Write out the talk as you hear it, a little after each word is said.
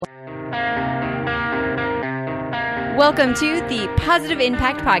Welcome to the Positive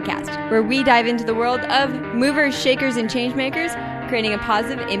Impact Podcast, where we dive into the world of movers, shakers, and changemakers, creating a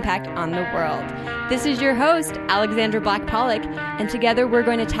positive impact on the world. This is your host, Alexandra Black-Pollock, and together we're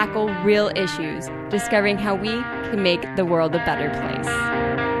going to tackle real issues, discovering how we can make the world a better place.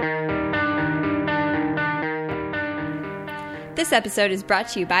 This episode is brought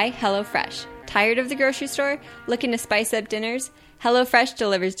to you by HelloFresh. Tired of the grocery store? Looking to spice up dinners? HelloFresh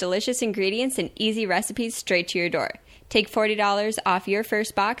delivers delicious ingredients and easy recipes straight to your door. Take $40 off your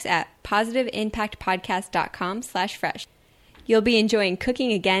first box at positiveimpactpodcast.com/fresh. You'll be enjoying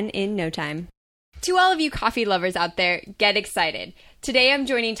cooking again in no time. To all of you coffee lovers out there, get excited. Today I'm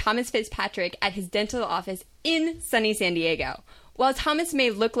joining Thomas Fitzpatrick at his dental office in sunny San Diego. While Thomas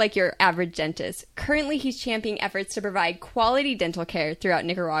may look like your average dentist, currently he's championing efforts to provide quality dental care throughout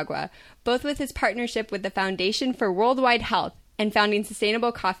Nicaragua, both with his partnership with the Foundation for Worldwide Health and founding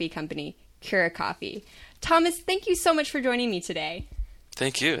sustainable coffee company, Cura Coffee. Thomas, thank you so much for joining me today.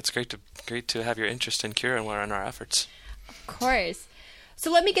 Thank you. It's great to have your interest in Cura and in our efforts. Of course.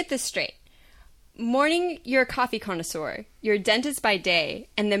 So let me get this straight. Morning, you're a coffee connoisseur. You're a dentist by day,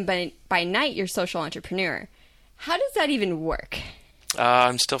 and then by night, you're a social entrepreneur. How does that even work?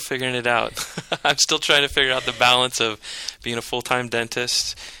 I'm still figuring it out. I'm still trying to figure out the balance of being a full-time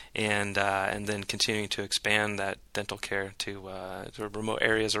dentist and then continuing to expand that dental care to remote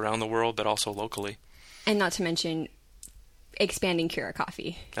areas around the world, but also locally. And not to mention expanding Cura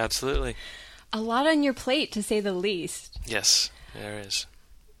Coffee. Absolutely. A lot on your plate, to say the least. Yes, there is.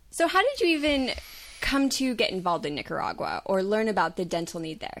 So how did you even come to get involved in Nicaragua or learn about the dental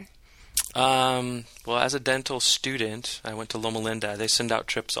need there? Well, as a dental student, I went to Loma Linda. They send out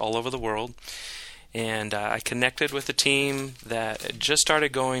trips all over the world. And I connected with a team that just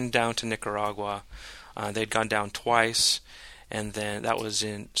started going down to Nicaragua. They'd gone down twice. And then that was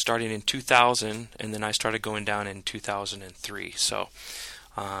starting in 2000, and then I started going down in 2003. So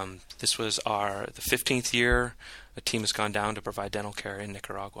this was the 15th year a team has gone down to provide dental care in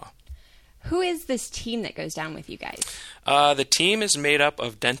Nicaragua. Who is this team that goes down with you guys? The team is made up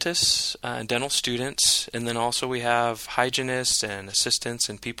of dentists and dental students, and then also we have hygienists and assistants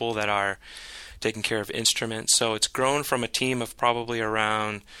and people that are taking care of instruments. So it's grown from a team of probably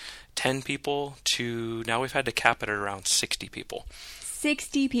around 10 people to now we've had to cap it at around 60 people.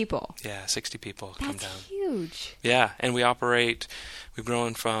 60 people? Yeah, 60 people come down. That's huge. Yeah, and we've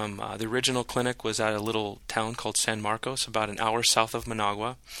grown from, the original clinic was at a little town called San Marcos, about an hour south of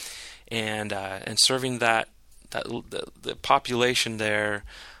Managua, and serving the population there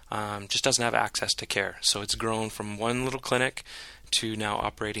just doesn't have access to care. So it's grown from one little clinic to now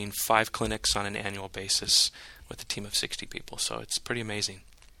operating 5 clinics on an annual basis with a team of 60 people. So it's pretty amazing.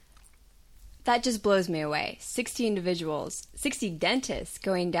 That just blows me away. 60 individuals, 60 dentists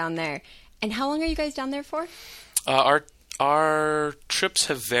going down there. And how long are you guys down there for? Our trips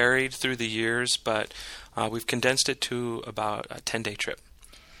have varied through the years, but we've condensed it to about a 10-day trip.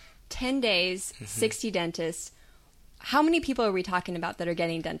 10 days, 60 dentists. How many people are we talking about that are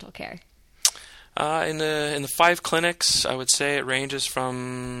getting dental care? In the 5 clinics, I would say it ranges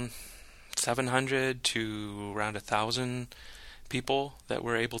from 700 to around 1,000 people that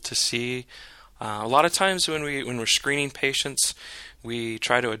we're able to see. A lot of times when we're screening patients, we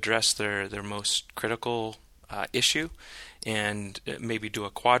try to address their most critical issue and maybe do a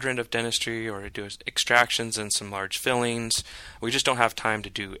quadrant of dentistry or do extractions and some large fillings. We just don't have time to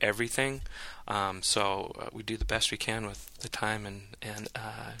do everything. So we do the best we can with the time and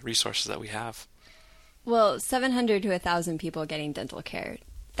resources that we have. Well, 700 to 1,000 people getting dental care,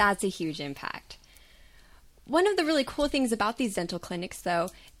 that's a huge impact. One of the really cool things about these dental clinics, though,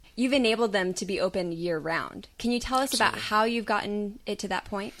 you've enabled them to be open year-round. Can you tell us about how you've gotten it to that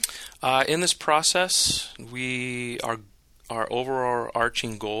point? In this process, our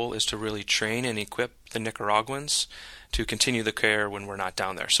overarching goal is to really train and equip the Nicaraguans to continue the care when we're not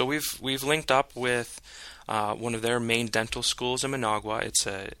down there. So we've linked up with one of their main dental schools in Managua.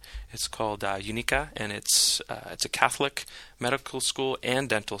 It's called UNICA, and it's a Catholic medical school and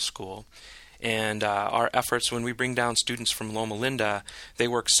dental school. And our efforts, when we bring down students from Loma Linda, they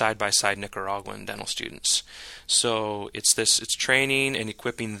work side by side Nicaraguan dental students. So it's training and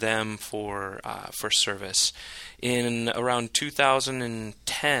equipping them for service. In around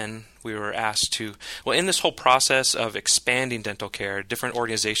 2010, we were asked to, in this whole process of expanding dental care, different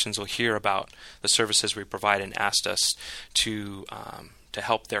organizations will hear about the services we provide and asked us to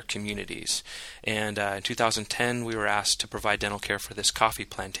help their communities. And in 2010, we were asked to provide dental care for this coffee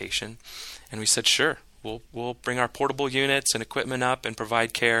plantation. And we said, sure, we'll bring our portable units and equipment up and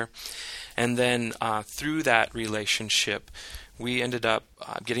provide care. And then through that relationship, we ended up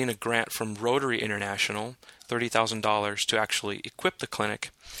getting a grant from Rotary International, $30,000 to actually equip the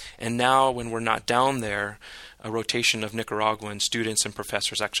clinic. And now when we're not down there, a rotation of Nicaraguan students and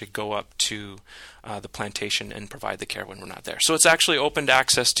professors actually go up to the plantation and provide the care when we're not there. So it's actually opened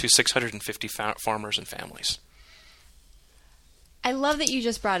access to 650 farmers and families. I love that you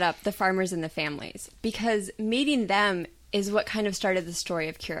just brought up the farmers and the families, because meeting them is what kind of started the story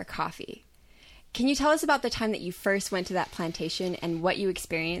of Cura Coffee. Can you tell us about the time that you first went to that plantation and what you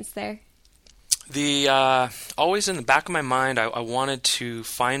experienced there? Always in the back of my mind, I wanted to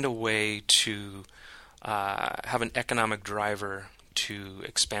find a way to have an economic driver to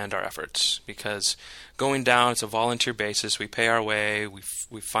expand our efforts, because going down, it's a volunteer basis. We pay our way.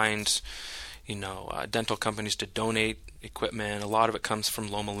 We find, dental companies to donate equipment. A lot of it comes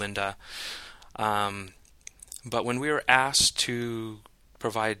from Loma Linda. But when we were asked to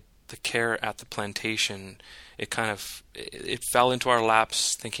provide the care at the plantation, it fell into our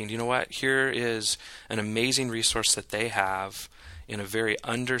laps thinking, you know what, here is an amazing resource that they have in a very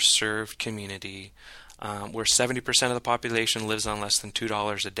underserved community where 70% of the population lives on less than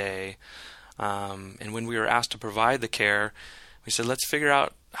 $2 a day. And when we were asked to provide the care, we said, let's figure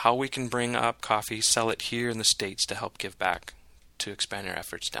out how we can bring up coffee, sell it here in the States to help give back, to expand our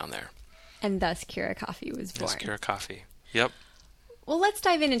efforts down there. And thus Cura Coffee was born. Thus Cura Coffee. Yep. Well, let's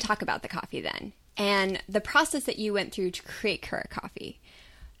dive in and talk about the coffee then, and the process that you went through to create Cura Coffee.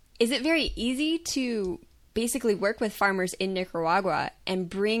 Is it very easy to basically work with farmers in Nicaragua and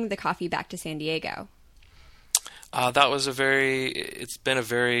bring the coffee back to San Diego? It's been a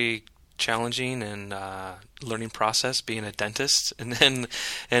very challenging and learning process, being a dentist and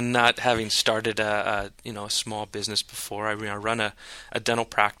not having started a small business before. I run a dental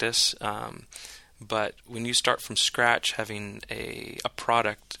practice, but when you start from scratch, having a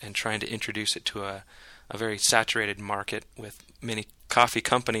product and trying to introduce it to a very saturated market with many coffee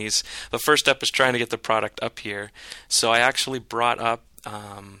companies, the first step is trying to get the product up here. So I actually brought up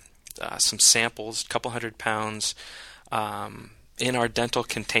some samples, a couple 100 pounds, in our dental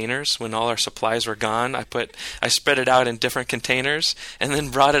containers. When all our supplies were gone, I spread it out in different containers and then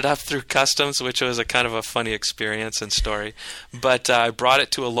brought it up through customs, which was a kind of a funny experience and story. But I brought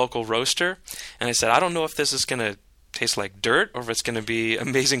it to a local roaster, and I said, I don't know if this is going to taste like dirt or if it's going to be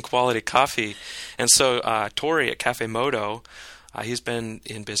amazing quality coffee. And so Tori at Cafe Moto, he's been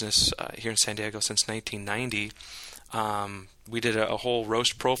in business here in San Diego since 1990. We did a whole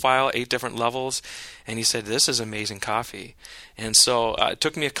roast profile, 8 different levels, and he said, this is amazing coffee. And so it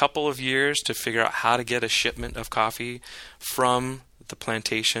took me a couple of years to figure out how to get a shipment of coffee from the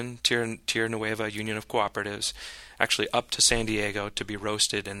plantation, Tierra Nueva Union of Cooperatives, actually up to San Diego to be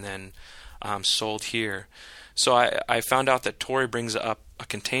roasted and then sold here. So I found out that Tori brings up a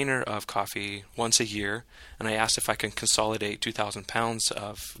container of coffee once a year, and I asked if I can consolidate 2,000 pounds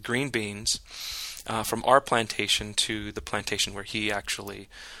of green beans from our plantation to the plantation where he actually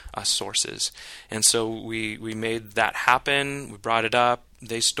sources. And so we made that happen. We brought it up.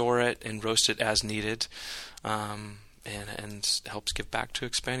 They store it and roast it as needed, and helps give back to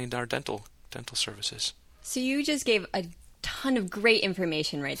expanding our dental services. So you just gave a ton of great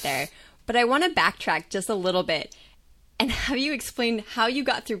information right there, but I want to backtrack just a little bit and have you explain how you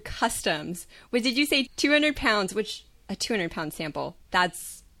got through customs. Did you say 200 pounds, which a 200-pound sample,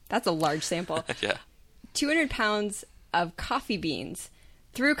 that's a large sample. Yeah. 200 pounds of coffee beans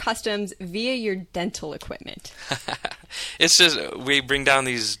through customs via your dental equipment. It's just, we bring down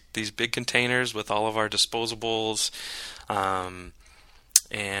these big containers with all of our disposables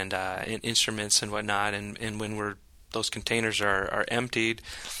and instruments and whatnot. And when those containers are emptied,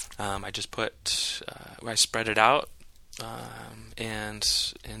 I spread it out.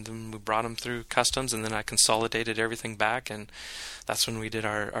 And then we brought them through customs, and then I consolidated everything back, and that's when we did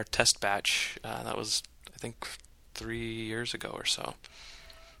our test batch. That was, I think, 3 years ago or so.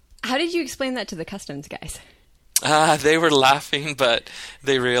 How did you explain that to the customs guys? They were laughing, but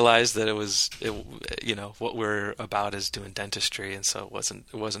they realized that what we're about is doing dentistry, and so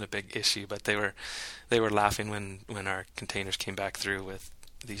it wasn't a big issue. But they were laughing when our containers came back through with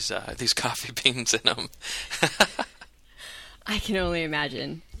these coffee beans in them. I can only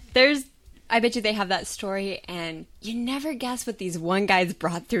imagine. I bet you they have that story, and you never guess what these one guys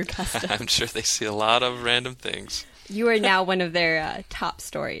brought through customs. I'm sure they see a lot of random things. You are now one of their top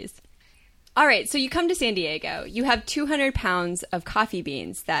stories. All right, so you come to San Diego. You have 200 pounds of coffee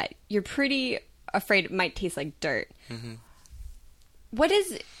beans that you're pretty afraid might taste like dirt. Mm-hmm.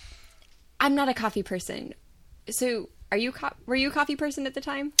 I'm not a coffee person. So were you a coffee person at the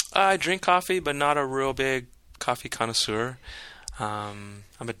time? I drink coffee, but not a real big coffee connoisseur. I'm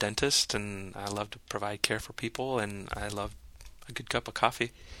a dentist, and I love to provide care for people, and I love a good cup of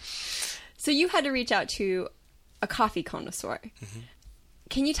coffee. So you had to reach out to a coffee connoisseur. Mm-hmm.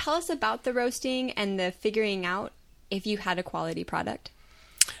 Can you tell us about the roasting and the figuring out if you had a quality product?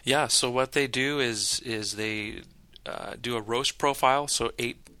 Yeah, so what they do is they do a roast profile, so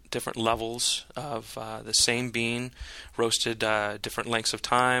 8 different levels of the same bean, roasted different lengths of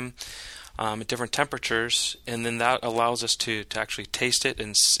time, at different temperatures, and then that allows us to actually taste it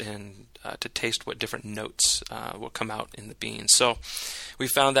and to taste what different notes will come out in the bean. So we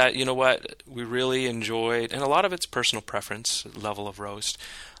found that, we really enjoyed, and a lot of it's personal preference, level of roast,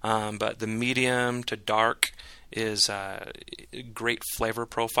 but the medium to dark is a great flavor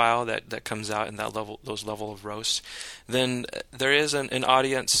profile that comes out in those level of roast. Then there is an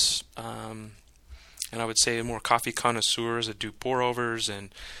audience, and I would say more coffee connoisseurs that do pour-overs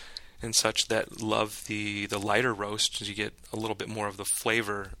and such that love the lighter roast, as you get a little bit more of the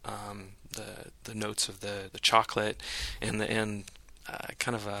flavor, the notes of the chocolate, and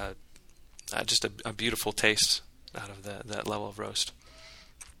kind of just a beautiful taste out of that level of roast.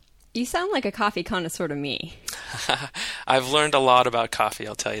 You sound like a coffee connoisseur to me. I've learned a lot about coffee,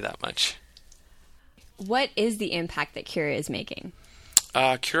 I'll tell you that much. What is the impact that Cura is making?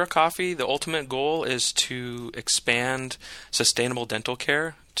 Cura Coffee, the ultimate goal is to expand sustainable dental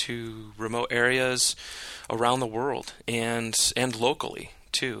care to remote areas around the world and locally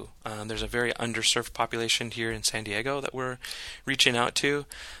too. There's a very underserved population here in San Diego that we're reaching out to,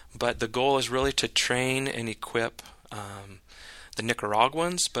 but the goal is really to train and equip the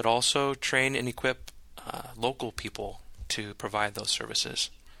Nicaraguans, but also train and equip local people to provide those services.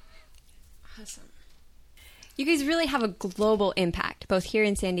 Awesome. You guys really have a global impact, both here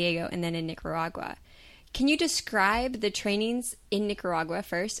in San Diego and then in Nicaragua. Can you describe the trainings in Nicaragua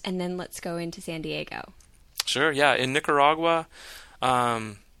first, and then let's go into San Diego? Sure, yeah. In Nicaragua,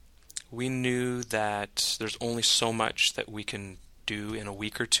 we knew that there's only so much that we can do in a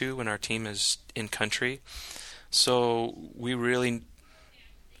week or two when our team is in country. So we really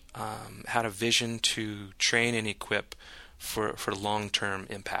had a vision to train and equip for long-term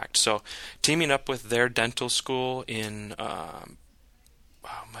impact. So teaming up with their dental school in it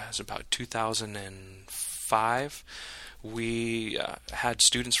was about 2005, we had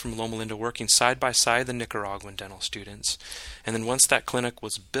students from Loma Linda working side by side the Nicaraguan dental students. And then once that clinic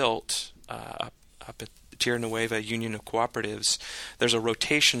was built up at Tierra Nueva Union of Cooperatives, there's a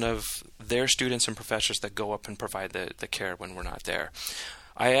rotation of their students and professors that go up and provide the care when we're not there.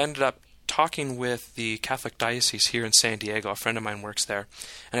 I ended up talking with the Catholic Diocese here in San Diego. A friend of mine works there,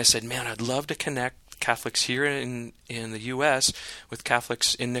 and I said, man, I'd love to connect Catholics here in the U.S. with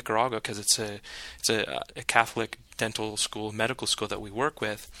Catholics in Nicaragua, because it's a Catholic dental school, medical school that we work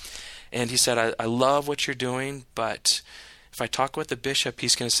with. And he said, I love what you're doing, but if I talk with the bishop,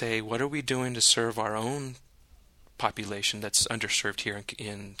 he's going to say, what are we doing to serve our own population that's underserved here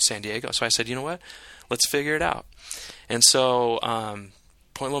in San Diego? So I said, you know what? Let's figure it out. And so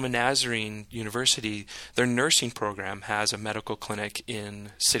Point Loma Nazarene University, their nursing program has a medical clinic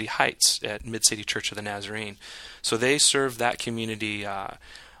in City Heights at Mid-City Church of the Nazarene. So they serve that community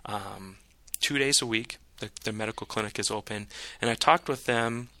 2 days a week. The medical clinic is open. And I talked with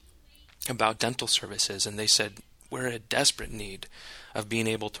them about dental services, and they said, we're in a desperate need of being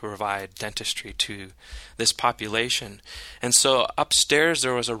able to provide dentistry to this population. And so upstairs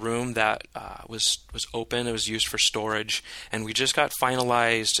there was a room that was open. It was used for storage, and we just got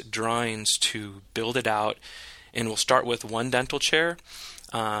finalized drawings to build it out. And we'll start with one dental chair.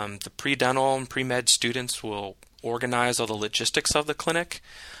 The pre-dental and pre-med students will organize all the logistics of the clinic,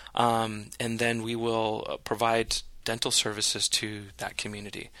 and then we will provide dental services to that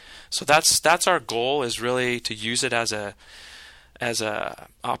community. So that's our goal, is really to use it as a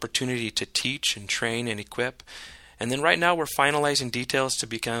opportunity to teach and train and equip. And then right now we're finalizing details to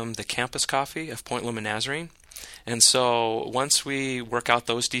become the campus coffee of Point Loma Nazarene. And so once we work out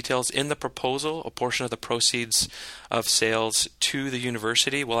those details in the proposal, a portion of the proceeds of sales to the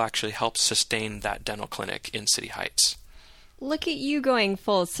university will actually help sustain that dental clinic in City Heights. Look at you going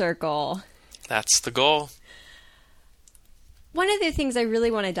full circle. That's the goal. One of the things I really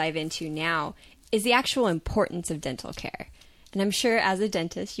want to dive into now is the actual importance of dental care. And I'm sure as a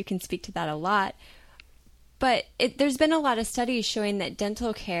dentist you can speak to that a lot. But there's been a lot of studies showing that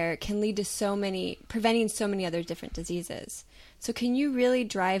dental care can lead to preventing so many other different diseases. So can you really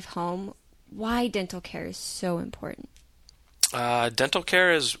drive home why dental care is so important? Dental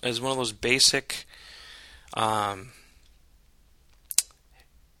care is one of those basic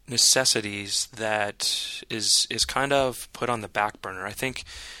necessities that is kind of put on the back burner. I think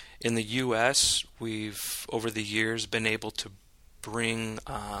in the U.S. we've over the years been able to bring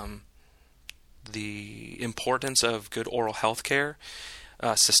the importance of good oral health care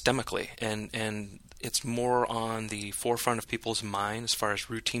systemically, and it's more on the forefront of people's mind as far as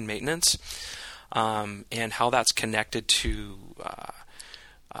routine maintenance, and how that's connected to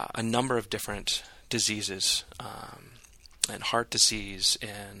a number of different diseases, and heart disease,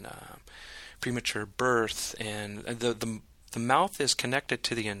 and premature birth, and the mouth is connected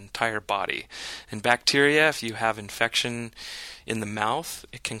to the entire body. And bacteria, if you have infection in the mouth,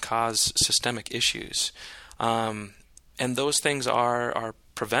 it can cause systemic issues. And those things are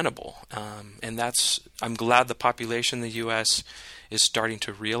preventable. And I'm glad the population in the U.S. is starting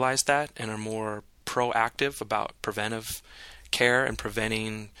to realize that and are more proactive about preventive care and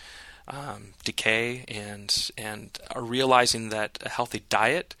preventing decay, and are realizing that a healthy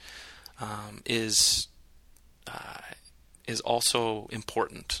diet is also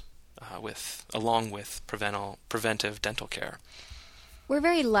important along with preventive dental care. We're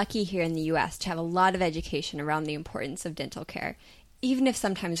very lucky here in the U.S. to have a lot of education around the importance of dental care, even if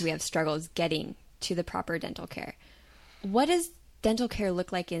sometimes we have struggles getting to the proper dental care. What does dental care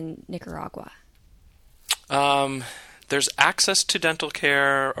look like in Nicaragua? There's access to dental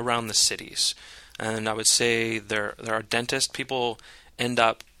care around the cities, and I would say there are dentists. People end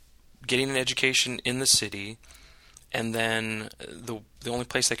up getting an education in the city, and then the only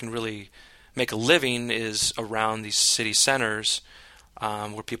place they can really make a living is around these city centers,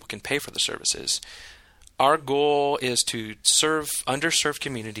 where people can pay for the services. Our goal is to serve underserved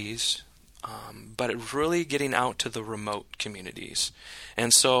communities, but really getting out to the remote communities.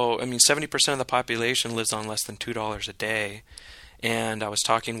 And so, 70% of the population lives on less than $2 a day. And I was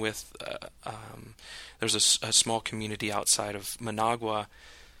talking with, there's a small community outside of Managua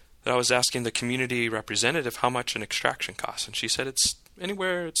that I was asking the community representative how much an extraction costs. And she said it's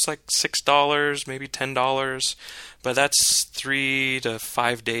like $6, maybe $10, but that's 3 to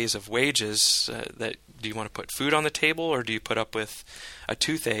 5 days of wages. Do you want to put food on the table, or do you put up with a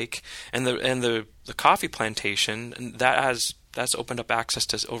toothache? And the coffee plantation, that's opened up access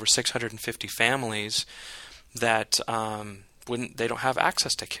to over 650 families that they don't have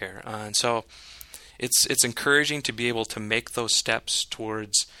access to care. And so it's encouraging to be able to make those steps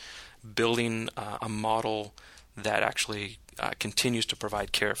towards building a model that actually continues to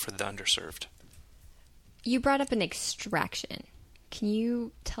provide care for the underserved. You brought up an extraction. Can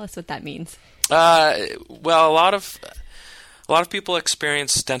you tell us what that means? Well, a lot of people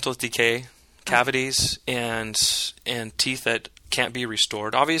experience dental decay, cavities, and teeth that can't be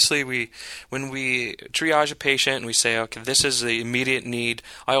restored. Obviously, when we triage a patient and we say, okay, this is the immediate need,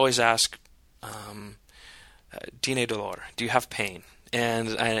 I always ask, ¿Tiene dolor? Do you have pain? And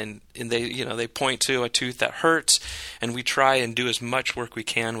they point to a tooth that hurts, and we try and do as much work we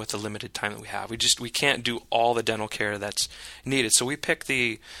can with the limited time that we have. We can't do all the dental care that's needed, so we pick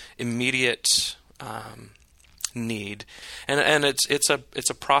the immediate need, and it's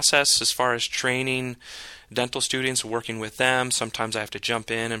a process as far as training dental students, working with them. Sometimes I have to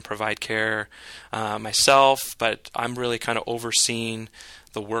jump in and provide care myself, but I'm really kind of overseeing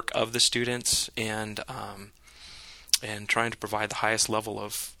the work of the students and trying to provide the highest level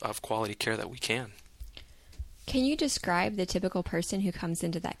of quality care that we can. Can you describe the typical person who comes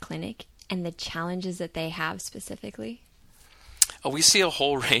into that clinic and the challenges that they have specifically? We see a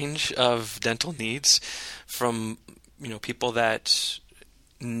whole range of dental needs, from people that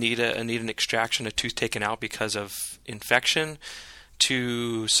need an extraction, a tooth taken out because of infection,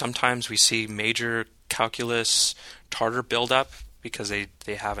 to sometimes we see major calculus tartar buildup because they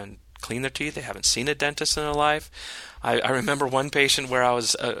haven't cleaned their teeth, they haven't seen a dentist in their life. I remember one patient where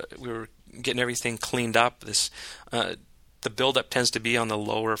we were getting everything cleaned up. The buildup tends to be on the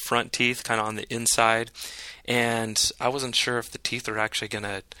lower front teeth, kind of on the inside, and I wasn't sure if the teeth are actually going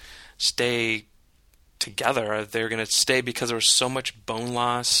to stay together, or they're going to stay because there was so much bone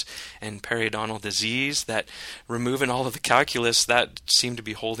loss and periodontal disease that removing all of the calculus that seemed to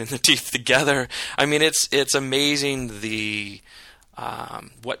be holding the teeth together. It's amazing the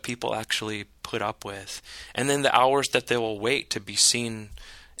what people actually put up with, and then the hours that they will wait to be seen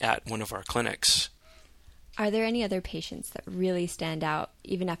at one of our clinics. Are there any other patients that really stand out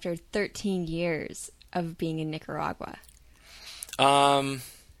even after 13 years of being in Nicaragua? I'd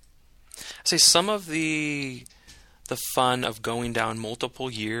say some of the fun of going down multiple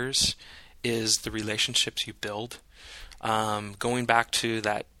years is the relationships you build. Going back to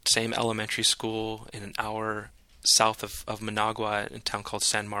that same elementary school in an hour south of Managua, in a town called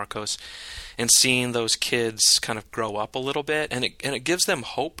San Marcos, and seeing those kids kind of grow up a little bit, and it gives them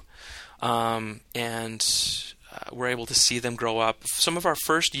hope, and we're able to see them grow up. Some of our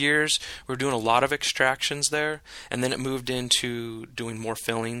first years, we were doing a lot of extractions there, and then it moved into doing more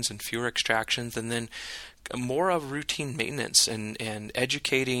fillings and fewer extractions, and then more of routine maintenance and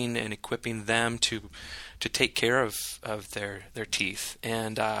educating and equipping them to take care of their teeth.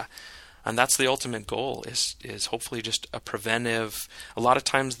 And that's the ultimate goal is hopefully just a preventive. A lot of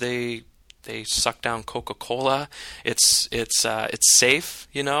times they suck down Coca-Cola. It's safe,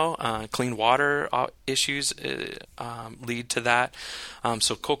 clean water issues lead to that.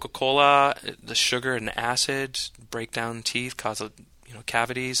 So Coca-Cola, the sugar and acid break down teeth, cause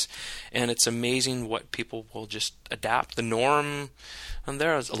cavities, and it's amazing what people will just adapt. The norm, and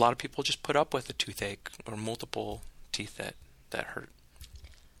there's a lot of people just put up with a toothache or multiple teeth that hurt.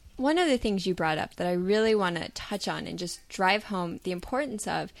 One of the things you brought up that I really want to touch on and just drive home the importance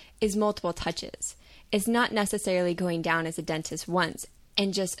of is multiple touches. It's not necessarily going down as a dentist once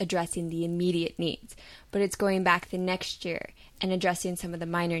and just addressing the immediate needs, but it's going back the next year and addressing some of the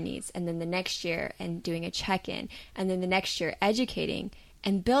minor needs, and then the next year and doing a check-in, and then the next year educating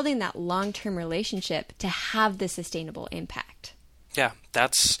and building that long-term relationship to have the sustainable impact. Yeah,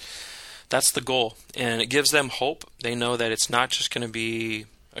 that's the goal, and it gives them hope. They know that it's not just going to be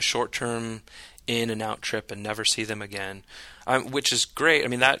a short-term in and out trip and never see them again, which is great. I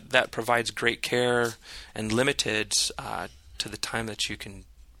mean, that provides great care and limited to the time that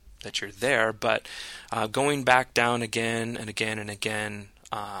you're there. But going back down again and again and again,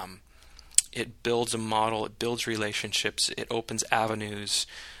 it builds a model, it builds relationships, it opens avenues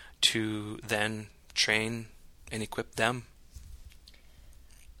to then train and equip them.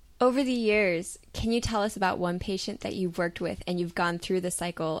 Over the years, can you tell us about one patient that you've worked with and you've gone through the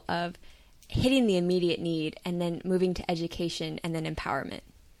cycle of hitting the immediate need and then moving to education and then empowerment?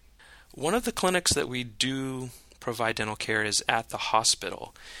 One of the clinics that we do provide dental care is at the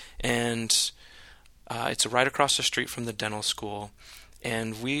hospital, and it's right across the street from the dental school.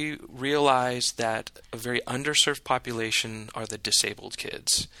 And we realize that a very underserved population are the disabled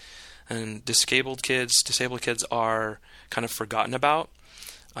kids. And disabled kids are kind of forgotten about.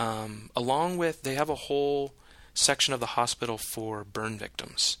 Along with, they have a whole section of the hospital for burn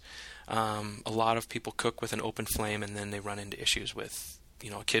victims. A lot of people cook with an open flame and then they run into issues with,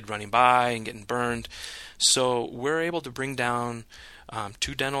 a kid running by and getting burned. So we're able to bring down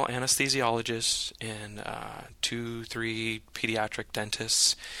 2 dental anesthesiologists and 2-3 pediatric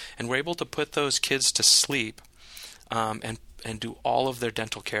dentists, and we're able to put those kids to sleep and do all of their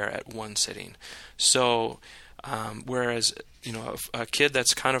dental care at one sitting. So whereas a kid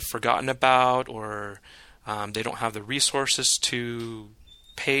that's kind of forgotten about, or they don't have the resources to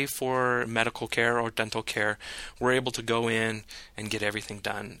pay for medical care or dental care, we're able to go in and get everything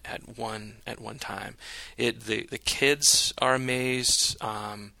done at one time. The kids are amazed.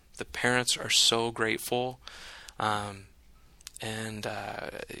 The parents are so grateful, and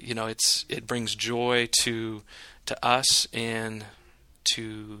it brings joy to us and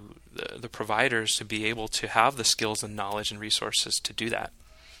to the providers to be able to have the skills and knowledge and resources to do that.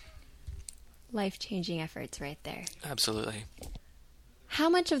 Life-changing efforts right there. Absolutely. How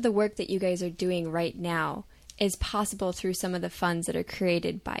much of the work that you guys are doing right now is possible through some of the funds that are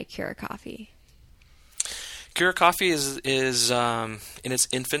created by Cura Coffee? Cura Coffee is in its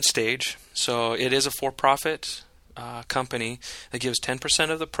infant stage, so it is a for-profit company that gives 10%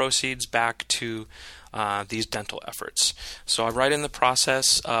 of the proceeds back to these dental efforts. So I'm right in the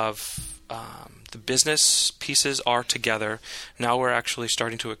process of the business pieces are together. Now we're actually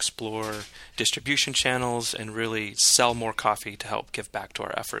starting to explore distribution channels and really sell more coffee to help give back to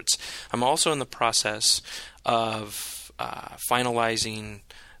our efforts. I'm also in the process of finalizing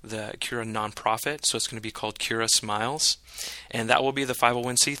the Cura nonprofit, so it's going to be called Cura Smiles, and that will be the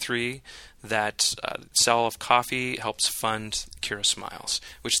 501c3 that sale of coffee helps fund Cura Smiles,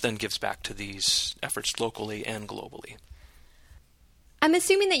 which then gives back to these efforts locally and globally. I'm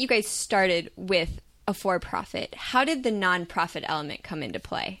assuming that you guys started with a for-profit. How did the nonprofit element come into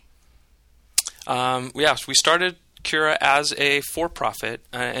play? Yes, we started Cura as a for-profit,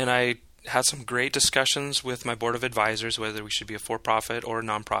 and I had some great discussions with my board of advisors whether we should be a for-profit or a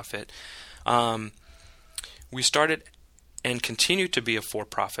nonprofit. We started and continue to be a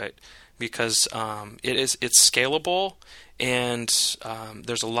for-profit because it's scalable, and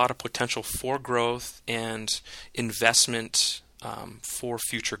there's a lot of potential for growth and investment for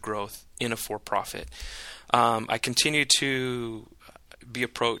future growth in a for-profit. I continue to be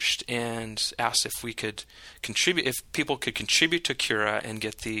approached and asked if we could contribute, if people could contribute to Cura and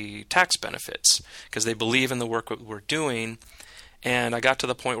get the tax benefits because they believe in the work that we're doing. And I got to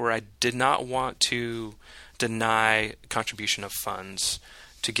the point where I did not want to deny contribution of funds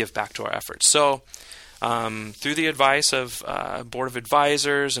to give back to our efforts. So Through the advice of a board of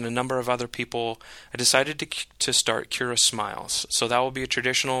advisors and a number of other people, I decided to start Cura Smiles. So that will be a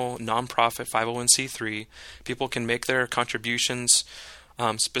traditional nonprofit 501c3. People can make their contributions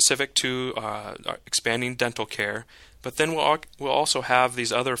specific to expanding dental care, but then we'll also have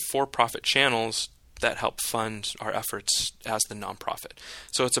these other for-profit channels that help fund our efforts as the nonprofit.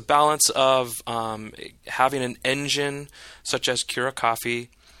 So it's a balance of having an engine such as Cura Coffee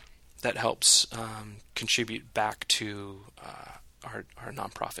that helps contribute back to our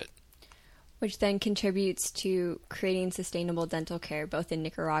nonprofit. Which then contributes to creating sustainable dental care both in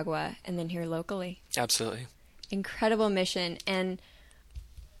Nicaragua and then here locally. Absolutely. Incredible mission. And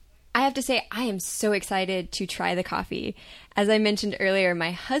I have to say, I am so excited to try the coffee. As I mentioned earlier,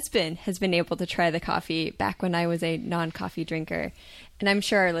 my husband has been able to try the coffee back when I was a non-coffee drinker. And I'm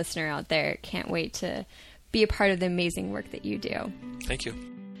sure our listener out there can't wait to be a part of the amazing work that you do. Thank you.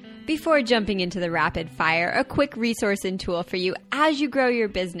 Before jumping into the rapid fire, a quick resource and tool for you as you grow your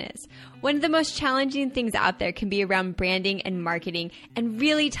business. One of the most challenging things out there can be around branding and marketing and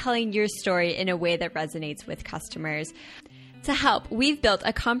really telling your story in a way that resonates with customers. To help, we've built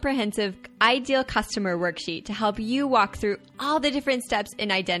a comprehensive ideal customer worksheet to help you walk through all the different steps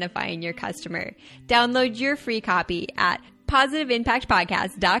in identifying your customer. Download your free copy at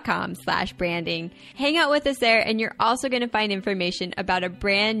positiveimpactpodcast.com/branding. Hang out with us there, and you're also going to find information about a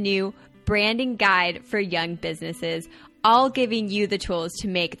brand new branding guide for young businesses, all giving you the tools to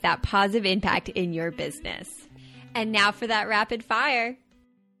make that positive impact in your business. And now for that rapid fire.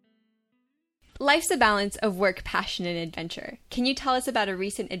 Life's a balance of work, passion, and adventure. Can you tell us about a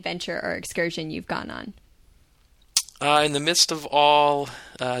recent adventure or excursion you've gone on? In the midst of all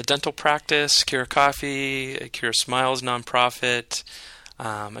dental practice, Cura Coffee, Cura Smiles nonprofit,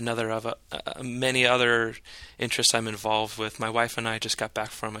 another of many other interests I'm involved with, my wife and I just got back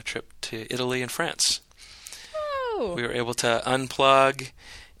from a trip to Italy and France. Oh. We were able to unplug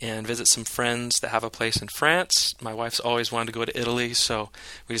and visit some friends that have a place in France. My wife's always wanted to go to Italy, so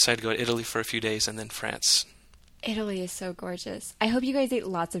we decided to go to Italy for a few days and then France. Italy is so gorgeous. I hope you guys ate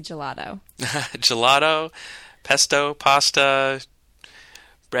lots of gelato. Gelato, pesto, pasta,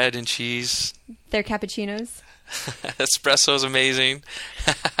 bread and cheese. Their cappuccinos? Espresso's amazing.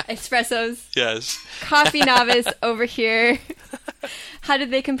 Espressos. Yes. Coffee novice over here. How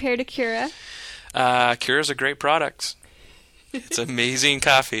did they compare to Cura? Cura's a great product. It's amazing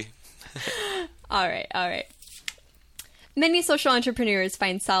coffee. All right. Many social entrepreneurs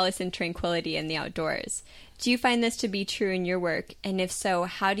find solace and tranquility in the outdoors. Do you find this to be true in your work? And if so,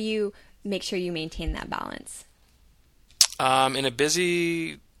 how do you make sure you maintain that balance? In a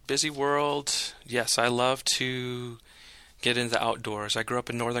busy world, yes, I love to get into the outdoors. I grew up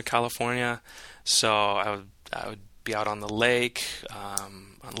in Northern California, so I would be out on the lake,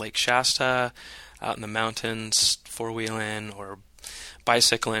 on Lake Shasta, out in the mountains, four-wheeling or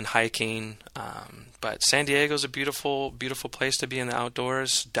bicycling, hiking. But San Diego's a beautiful, beautiful place to be in the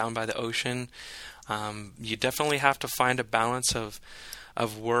outdoors, down by the ocean. You definitely have to find a balance of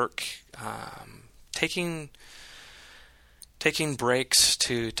work, taking breaks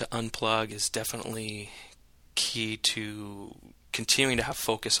to unplug is definitely key to continuing to have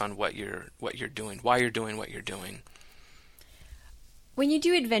focus on what you're doing, why you're doing what you're doing. When you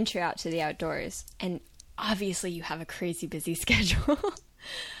do adventure out to the outdoors, and obviously you have a crazy busy schedule,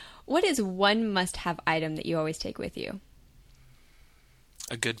 what is one must-have item that you always take with you?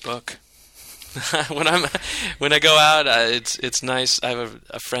 A good book. When I go out, it's nice. I have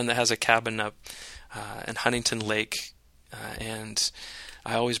a friend that has a cabin up in Huntington Lake, and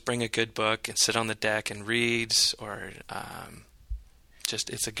I always bring a good book and sit on the deck and read, or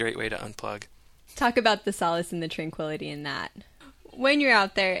it's a great way to unplug. Talk about the solace and the tranquility in that. When you're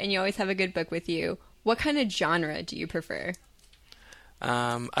out there and you always have a good book with you, what kind of genre do you prefer?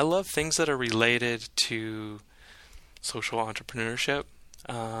 I love things that are related to social entrepreneurship.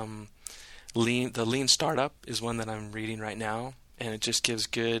 The Lean Startup is one that I'm reading right now, and it just gives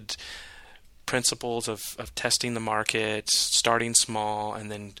good principles of testing the market, starting small, and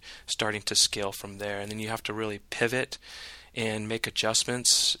then starting to scale from there. And then you have to really pivot and make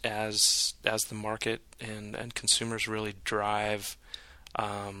adjustments as the market and consumers really drive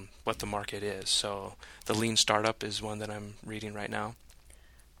what the market is. So the Lean Startup is one that I'm reading right now.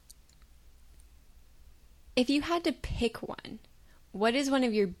 If you had to pick one, what is one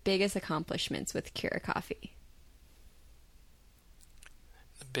of your biggest accomplishments with Cura Coffee?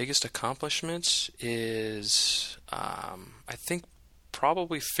 The biggest accomplishments is, I think,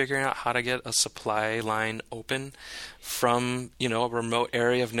 probably figuring out how to get a supply line open from, a remote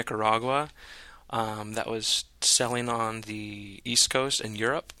area of Nicaragua that was selling on the East Coast in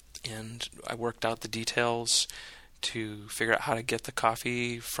Europe. and I worked out the details to figure out how to get the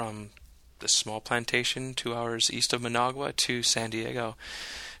coffee from the small plantation 2 hours east of Managua to San Diego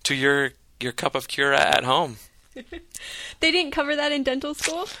to your cup of Cura at home. They didn't cover that in dental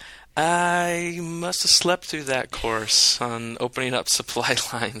school? I must have slept through that course on opening up supply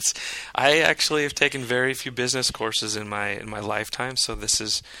lines. I actually have taken very few business courses in my lifetime, so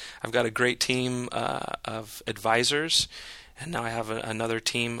I've got a great team of advisors, and now I have another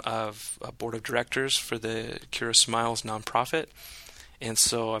team of board of directors for the Cura Smiles nonprofit. And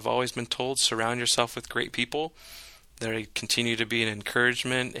so I've always been told, surround yourself with great people. They continue to be an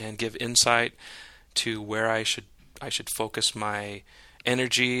encouragement and give insight to where I should focus my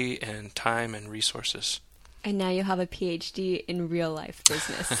energy and time and resources. And now you have a PhD in real life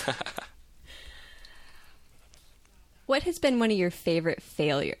business. What has been one of your favorite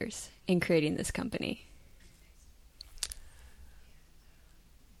failures in creating this company?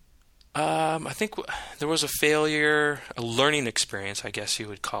 I think there was a failure, a learning experience, I guess you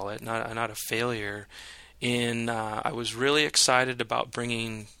would call it, not a failure. I was really excited about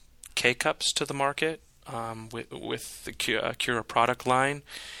bringing K-Cups to the market with the Cura product line,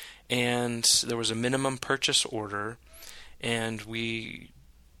 and there was a minimum purchase order, and we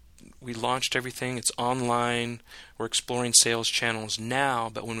launched everything. It's online. We're exploring sales channels now,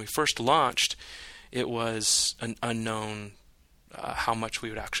 but when we first launched, it was an unknown how much we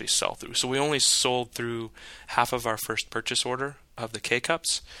would actually sell through. So we only sold through half of our first purchase order of the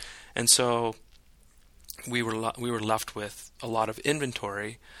K-Cups, and so we were left with a lot of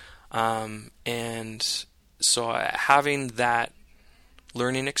inventory, and so having that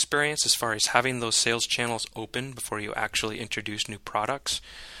learning experience as far as having those sales channels open before you actually introduce new products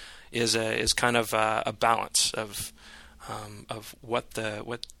is kind of a balance of what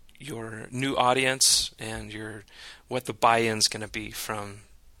your new audience and what the buy-in is going to be from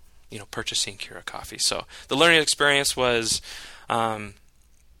purchasing Cura coffee. So the learning experience wasn't a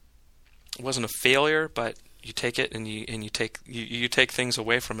failure, but you take it and you take things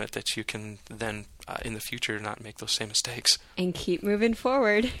away from it that you can then in the future not make those same mistakes and keep moving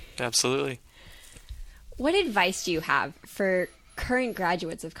forward. Absolutely. What advice do you have for current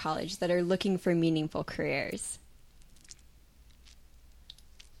graduates of college that are looking for meaningful careers?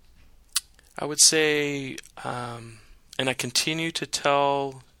 I would say, and I continue to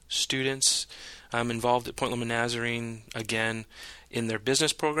tell students involved at Point Loma Nazarene, again, in their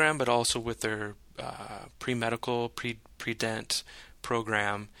business program, but also with their pre-medical, pre-dent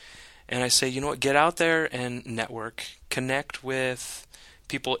program. And I say, get out there and network, connect with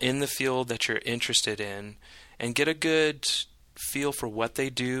people in the field that you're interested in, and get a good feel for what they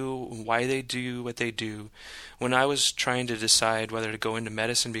do, why they do what they do. When I was trying to decide whether to go into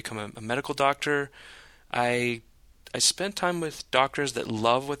medicine, become a medical doctor, I spent time with doctors that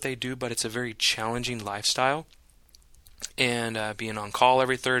love what they do, but it's a very challenging lifestyle. And being on call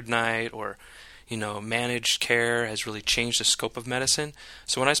every third night or managed care has really changed the scope of medicine.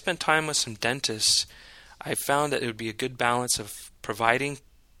 So when I spent time with some dentists, I found that it would be a good balance of providing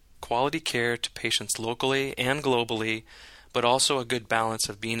quality care to patients locally and globally, but also a good balance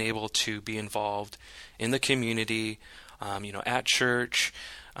of being able to be involved in the community, at church,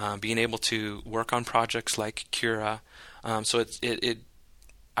 being able to work on projects like Cura. So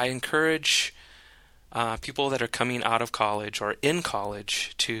I encourage people that are coming out of college or in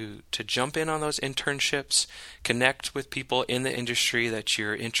college to jump in on those internships, connect with people in the industry that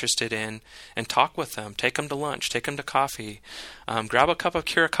you're interested in, and talk with them. Take them to lunch, take them to coffee, grab a cup of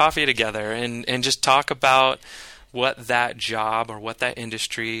Cura coffee together, and just talk about what that job or what that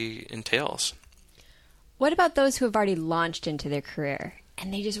industry entails. What about those who have already launched into their career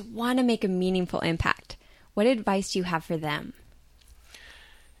and they just want to make a meaningful impact? What advice do you have for them?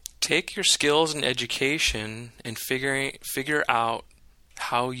 Take your skills and education and figure out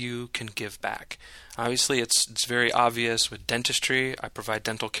how you can give back. Obviously, it's very obvious with dentistry. I provide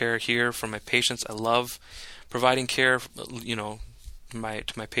dental care here for my patients. I love providing care, to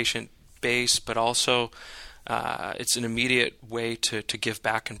my patient base, but also it's an immediate way to give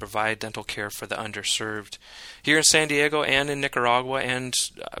back and provide dental care for the underserved. Here in San Diego and in Nicaragua, and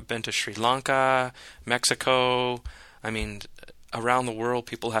I've been to Sri Lanka, Mexico. Around the world,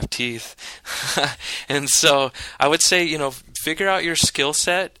 people have teeth. And so I would say, figure out your skill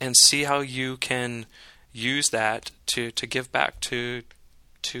set and see how you can use that to give back to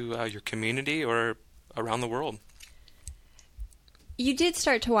your community or around the world. You did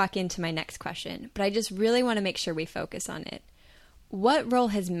start to walk into my next question, but I just really want to make sure we focus on it. What role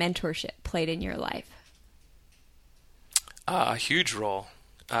has mentorship played in your life? A huge role.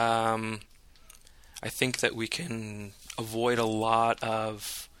 I think that we can avoid a lot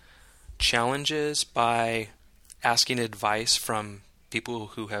of challenges by asking advice from people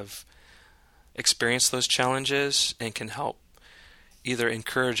who have experienced those challenges and can help either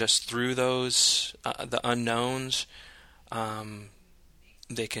encourage us through those the unknowns.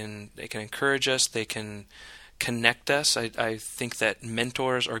 They can encourage us. They can connect us. I think that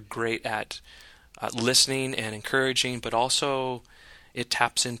mentors are great at listening and encouraging, but also it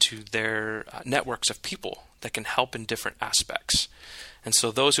taps into their networks of people that can help in different aspects. And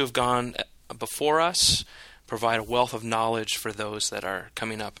so those who have gone before us provide a wealth of knowledge for those that are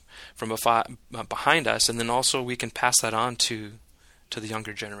coming up from behind us, and then also we can pass that on to the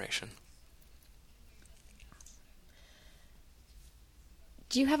younger generation.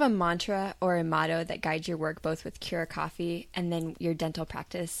 Do you have a mantra or a motto that guides your work both with Cura Coffee and then your dental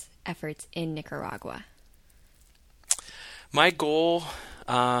practice efforts in Nicaragua? My goal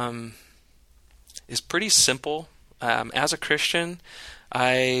is pretty simple. As a Christian,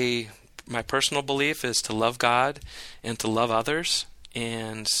 my personal belief is to love God and to love others,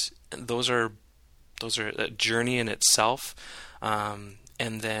 and those are a journey in itself.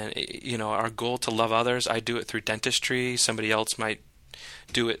 And then, our goal to love others, I do it through dentistry. Somebody else might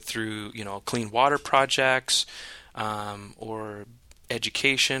do it through, clean water projects, or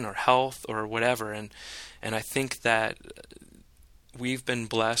education or health or whatever. And I think that we've been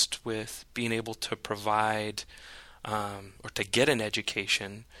blessed with being able to provide or to get an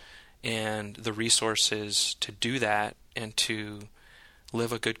education and the resources to do that and to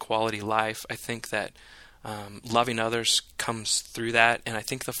live a good quality life. I think that loving others comes through that, and I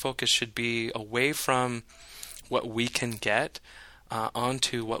think the focus should be away from what we can get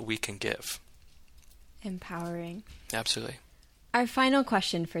onto what we can give. Empowering. Absolutely. Our final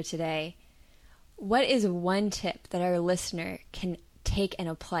question for today: what is one tip that our listener can take and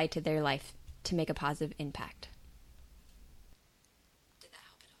apply to their life to make a positive impact? Did that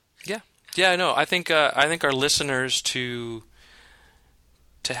help at all? Yeah. No. I think our listeners to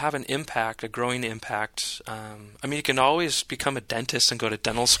have an impact, a growing impact. You can always become a dentist and go to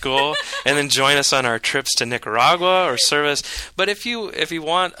dental school, and then join us on our trips to Nicaragua or service. But if you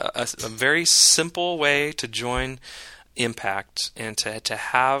want a very simple way to join impact and to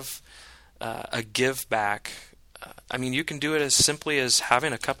have a give back, you can do it as simply as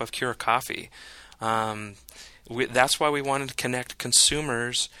having a cup of Cura coffee. That's why we wanted to connect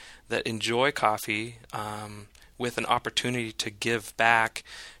consumers that enjoy coffee with an opportunity to give back.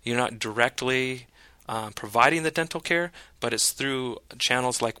 You're not directly providing the dental care, but it's through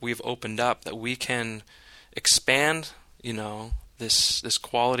channels like we've opened up that we can expand, this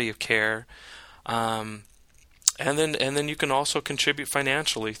quality of care. And then you can also contribute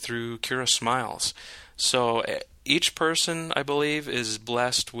financially through Cura Smiles. So each person, I believe, is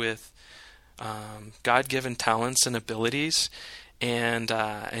blessed with God-given talents and abilities, and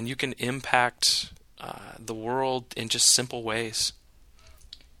you can impact the world in just simple ways.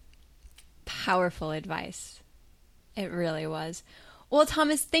 Powerful advice. It really was. Well,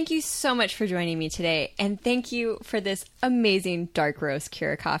 Thomas, thank you so much for joining me today, and thank you for this amazing dark roast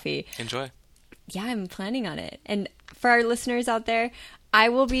Cura coffee. Enjoy. Yeah, I'm planning on it. And for our listeners out there, I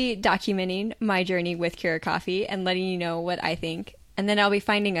will be documenting my journey with Cura coffee and letting you know what I think, and then I'll be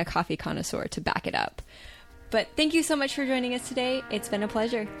finding a coffee connoisseur to back it up. But thank you so much for joining us today. It's been a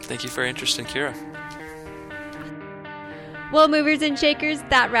pleasure. Thank you for your interest in Cura. Well, movers and shakers,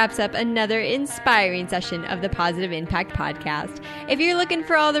 that wraps up another inspiring session of the Positive Impact Podcast. If you're looking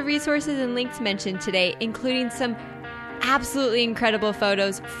for all the resources and links mentioned today, including some absolutely incredible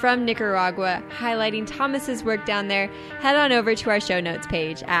photos from Nicaragua highlighting Thomas's work down there, head on over to our show notes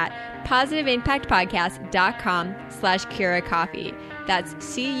page at positiveimpactpodcast.com/Cura Coffee.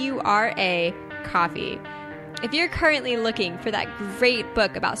 That's Cura Coffee. If you're currently looking for that great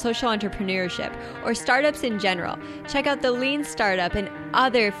book about social entrepreneurship or startups in general, check out the Lean Startup and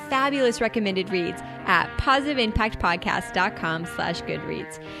other fabulous recommended reads at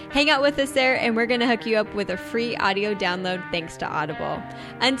positiveimpactpodcast.com/Goodreads. Hang out with us there, and we're going to hook you up with a free audio download thanks to Audible.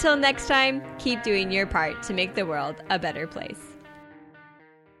 Until next time, keep doing your part to make the world a better place.